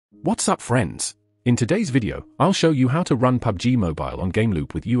What's up, friends? In today's video, I'll show you how to run PUBG Mobile on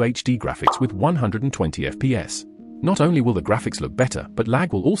Gameloop with UHD graphics with 120 FPS. Not only will the graphics look better, but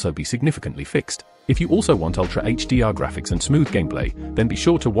lag will also be significantly fixed. If you also want Ultra HDR graphics and smooth gameplay, then be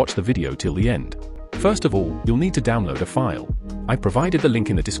sure to watch the video till the end. First of all, you'll need to download a file. I provided the link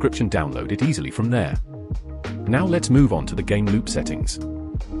in the description. Download it easily from there. Now let's move on to the Gameloop settings.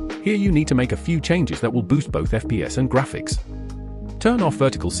 Here you need to make a few changes that will boost both FPS and graphics. Turn off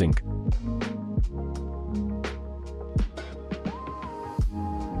vertical sync.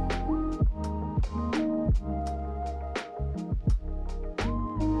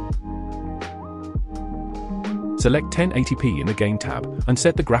 Select 1080p in the Game tab and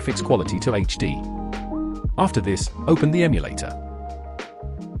set the graphics quality to HD. After this, open the emulator.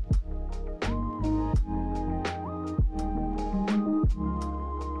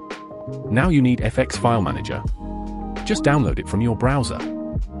 Now you need FX File Manager. Just download it from your browser.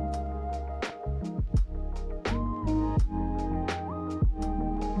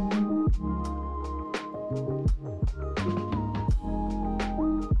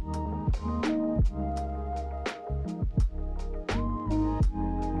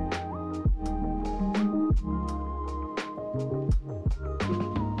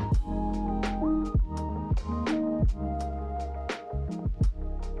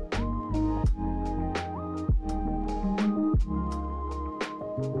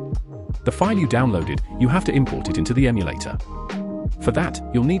 The file you downloaded, you have to import it into the emulator. For that,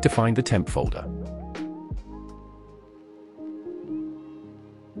 you'll need to find the temp folder.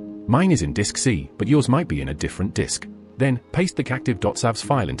 Mine is in disk C, but yours might be in a different disk. Then, paste the active.savs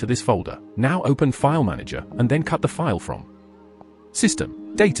file into this folder. Now open File Manager, and then cut the file from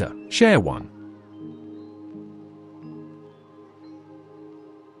System, Data, Share 1.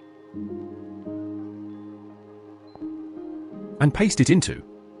 And paste it into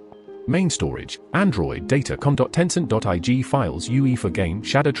Main storage, Android data.com.tencent.ig files UE for game,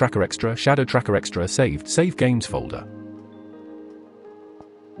 Shadow Tracker Extra saved, save games folder.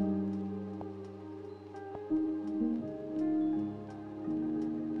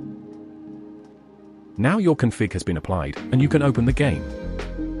 Now your config has been applied, and you can open the game.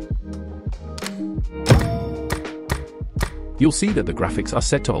 You'll see that the graphics are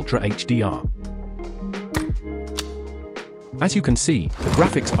set to Ultra HDR. As you can see, the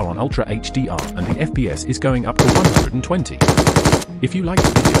graphics are on Ultra HDR and the FPS is going up to 120. If you liked the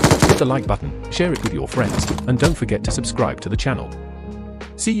video, hit the like button, share it with your friends, and don't forget to subscribe to the channel.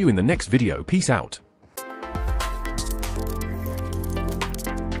 See you in the next video. Peace out.